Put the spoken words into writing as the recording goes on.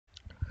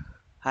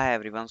Hi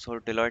everyone. So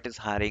Deloitte is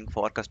hiring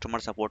for customer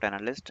support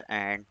analyst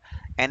and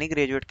any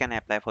graduate can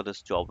apply for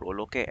this job role.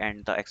 Okay,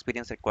 and the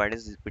experience required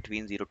is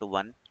between 0 to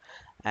 1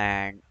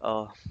 and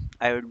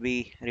I would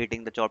be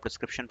reading the job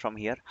description from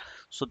here.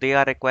 So they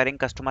are requiring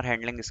customer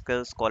handling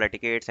skills, call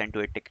etiquettes, and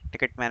to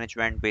ticket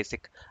management,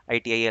 basic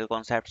ITIL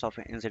concepts of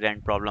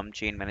incident problem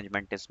chain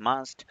management is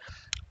must.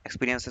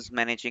 Experiences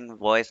managing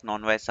voice,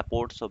 non-voice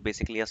support. So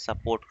basically a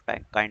support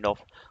kind of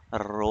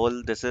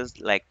role. This is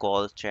like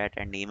calls, chat,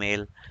 and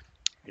email.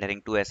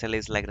 Adhering to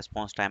SLAs like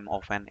response time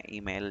of an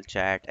email,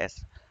 chat,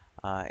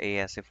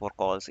 ASA for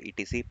calls,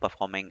 etc.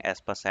 Performing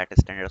as per SAT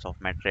standards of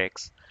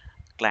metrics,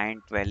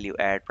 client value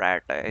add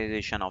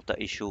prioritization of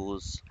the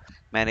issues,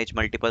 manage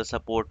multiple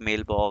support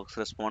mailbox,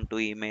 respond to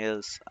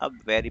emails, a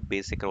very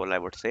basic role I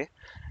would say,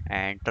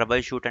 and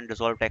troubleshoot and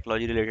resolve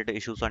technology related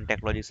issues on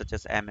technology such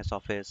as MS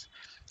Office,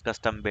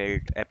 custom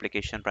built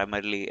application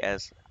primarily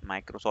as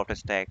Microsoft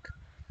Stack,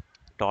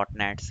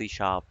 .NET, C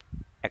Sharp,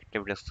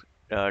 Active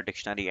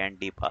Dictionary and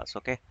DPass.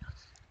 Okay,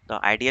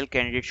 the ideal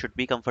candidate should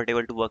be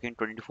comfortable to work in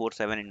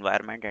 24/7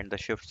 environment and the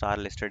shifts are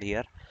listed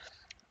here.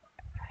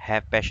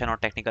 Have passion or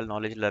technical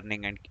knowledge,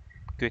 learning and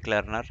quick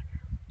learner,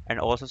 and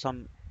also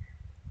some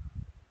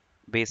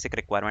basic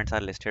requirements are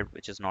listed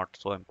which is not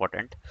so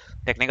important.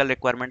 Technical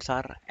requirements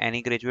are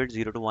any graduate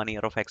 0 to 1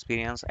 year of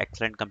experience,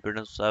 excellent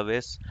computer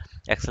service,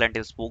 excellent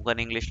in spoken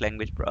English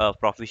language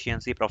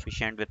proficiency,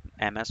 proficient with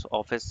MS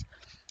Office,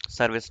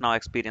 ServiceNow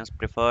experience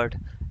preferred,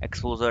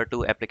 exposure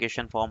to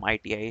application form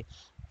ITI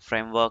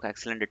framework,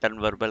 excellent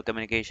written verbal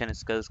communication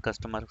skills,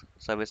 customer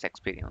service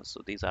experience.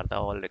 So these are the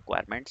all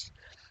requirements.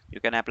 You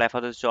can apply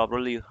for this job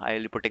role. I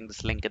will be putting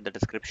this link in the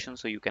description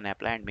so you can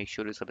apply and make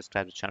sure you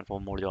subscribe to the channel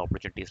for more job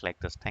opportunities like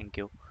this. Thank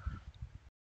you.